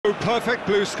Perfect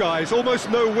blue skies, almost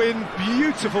no wind,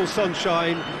 beautiful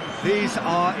sunshine. These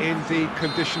are indeed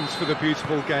conditions for the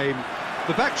beautiful game.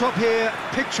 The backdrop here,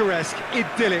 picturesque,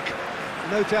 idyllic.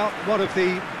 No doubt one of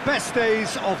the best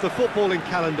days of the footballing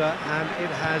calendar, and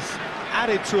it has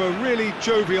added to a really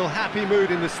jovial, happy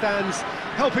mood in the stands,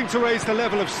 helping to raise the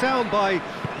level of sound by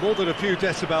more than a few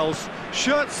decibels.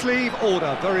 Shirt sleeve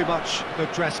order, very much the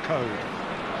dress code.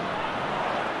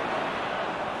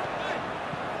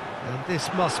 And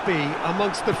this must be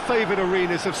amongst the favoured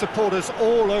arenas of supporters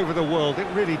all over the world. It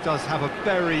really does have a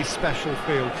very special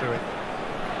feel to it.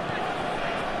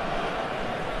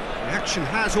 The action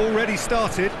has already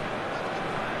started.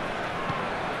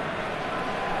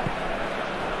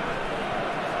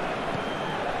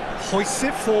 Hoists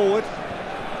it forward.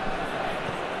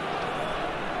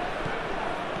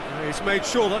 He's made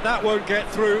sure that that won't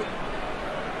get through.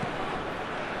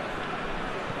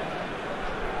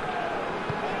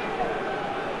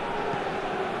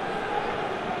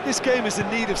 This game is in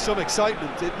need of some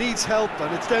excitement. It needs help,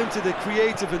 and it's down to the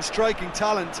creative and striking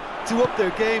talent to up their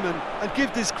game and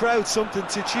give this crowd something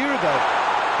to cheer about.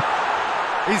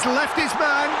 He's left his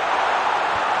man.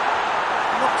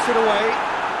 Knocks it away.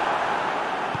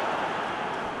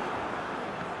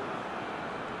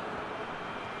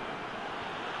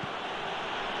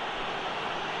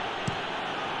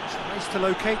 Tries to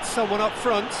locate someone up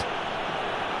front.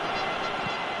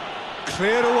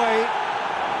 Cleared away.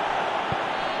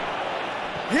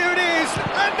 Here it is,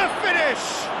 and the finish!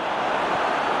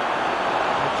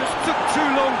 It just took too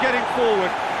long getting forward.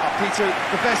 Peter,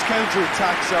 the best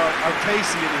counter-attacks are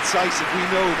pacey and incisive, we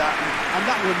know that, and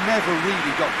that one never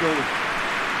really got going.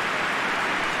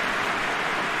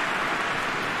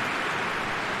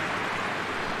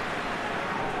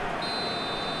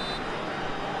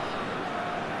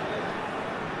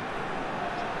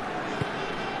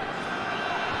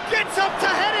 Gets up to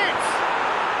head it!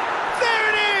 There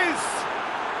it is!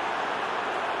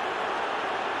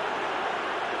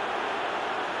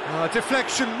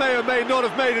 Deflection may or may not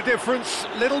have made a difference.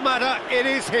 Little matter, it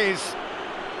is his.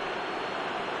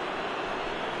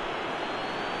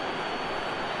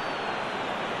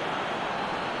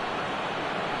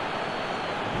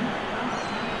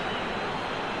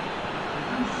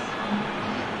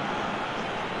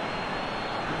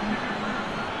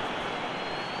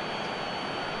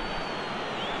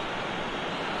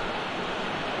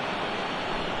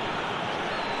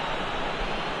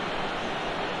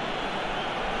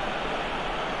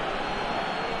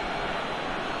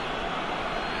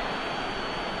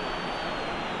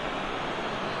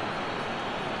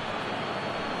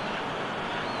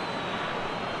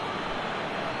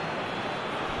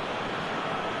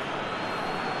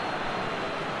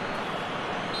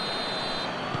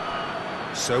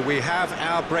 So we have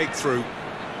our breakthrough.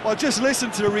 Well, just listen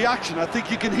to the reaction. I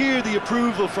think you can hear the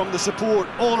approval from the support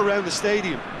all around the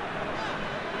stadium.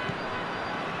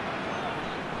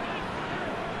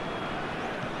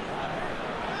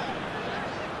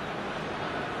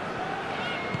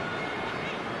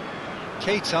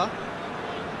 Keita.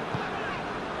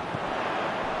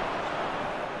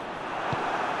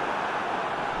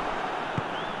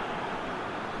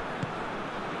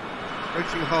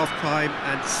 Approaching half-time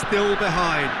and still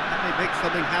behind. Can they make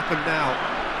something happen now?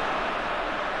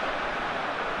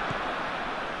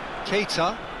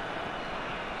 Keita.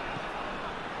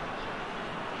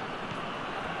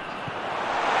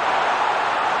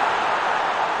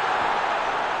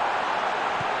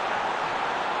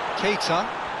 Keita.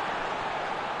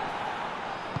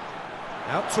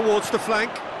 Out towards the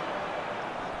flank.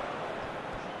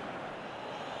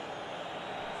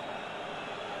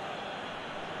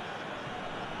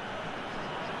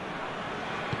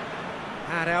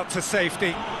 And out to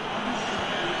safety. Oh,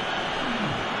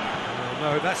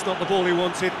 no, that's not the ball he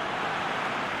wanted.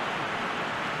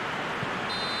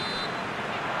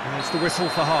 There's the whistle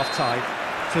for half-time.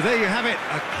 So there you have it,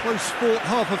 a close-fought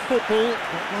half of football,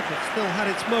 but one that still had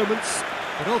its moments,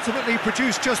 but ultimately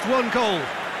produced just one goal.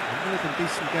 A more than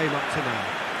decent game up to now.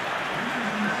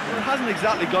 Well, it hasn't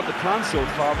exactly got the plan so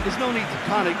far, but there's no need to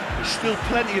panic. There's still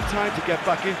plenty of time to get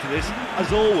back into this.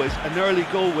 As always, an early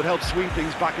goal would help swing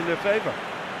things back in their favour.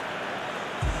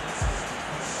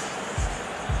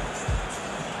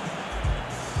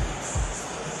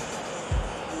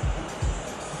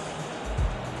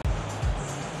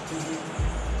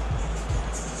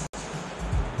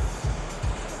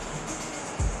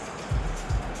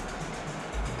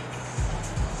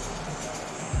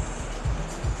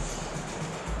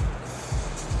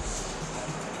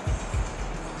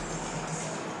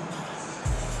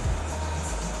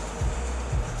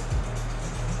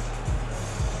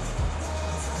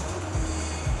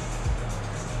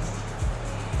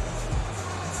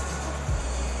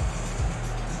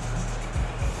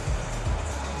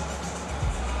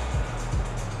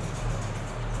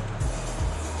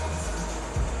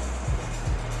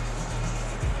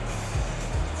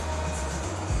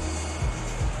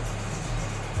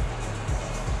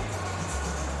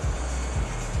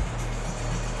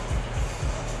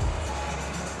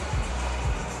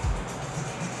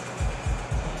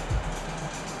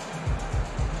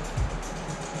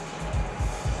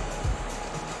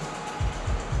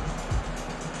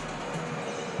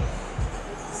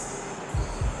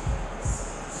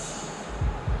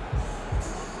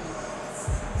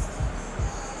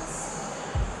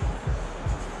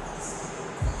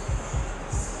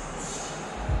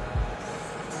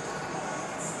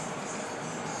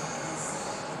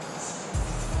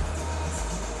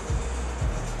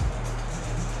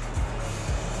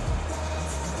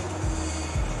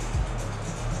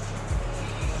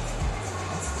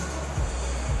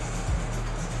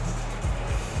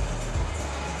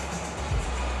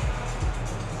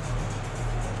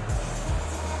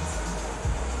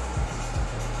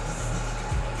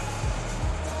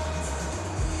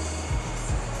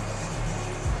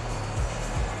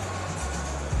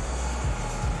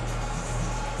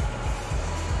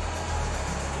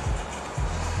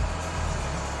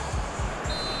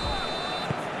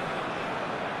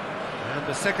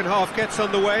 second half gets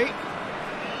underway.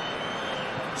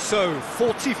 So,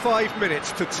 45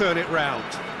 minutes to turn it round.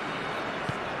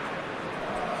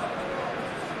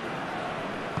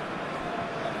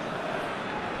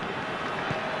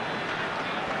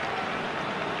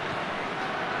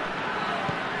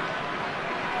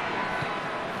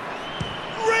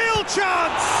 Real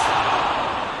chance!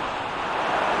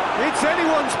 It's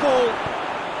anyone's ball.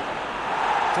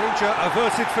 Danger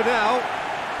averted for now.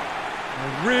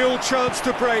 A real chance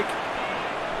to break.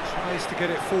 Tries to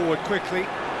get it forward quickly.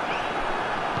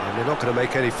 And they're not going to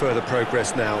make any further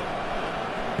progress now.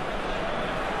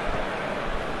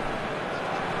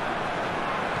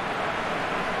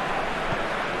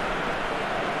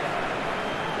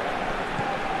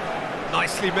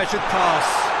 Nicely measured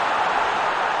pass.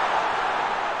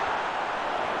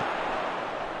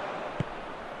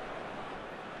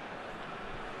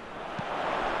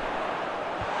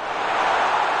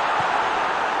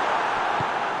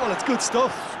 Well, it's good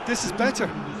stuff. This is better.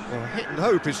 Well, hit and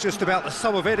hope is just about the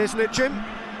sum of it, isn't it, Jim?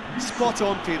 Spot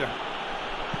on, Peter.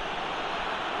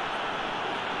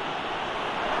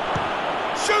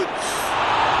 Shoots!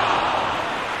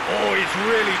 Oh, he's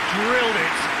really drilled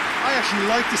it. I actually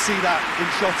like to see that in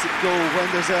shots at goal when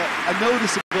there's a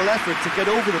noticeable effort to get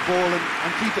over the ball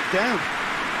and keep it down.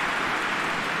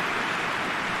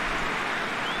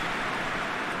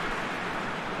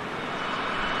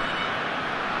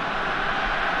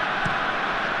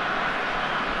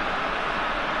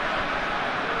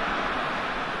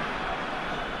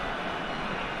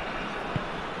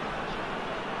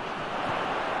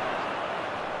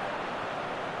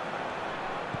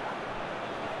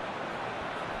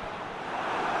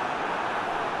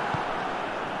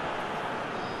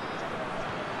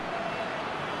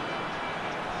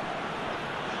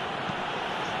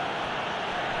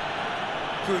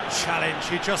 Good challenge,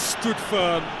 he just stood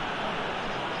firm.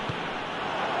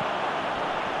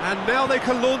 And now they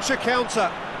can launch a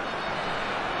counter.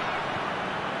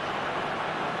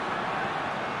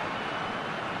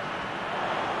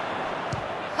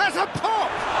 Has a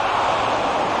pop!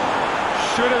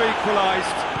 Should have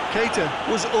equalised.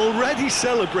 Keita was already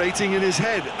celebrating in his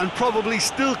head and probably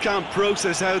still can't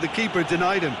process how the keeper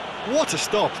denied him. What a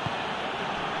stop!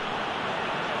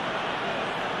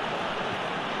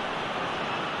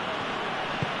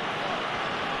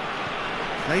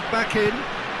 Played back in,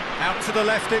 out to the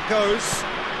left it goes.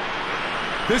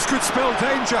 This could spell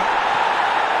danger.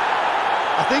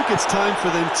 I think it's time for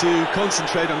them to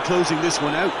concentrate on closing this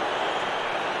one out.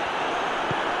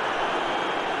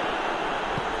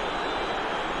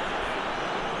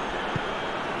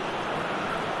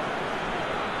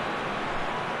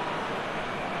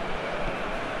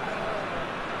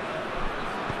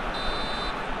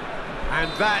 And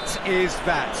that is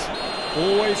that.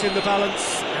 Always in the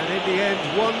balance, and in the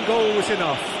end, one goal was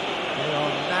enough. They are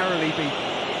narrowly beaten.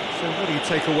 So what do you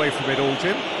take away from it all,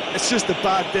 Jim? It's just a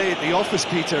bad day at the office,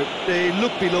 Peter. They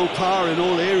look below par in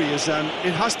all areas, and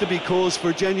it has to be cause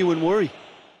for genuine worry.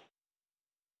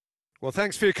 Well,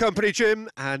 thanks for your company, Jim,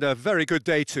 and a very good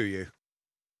day to you.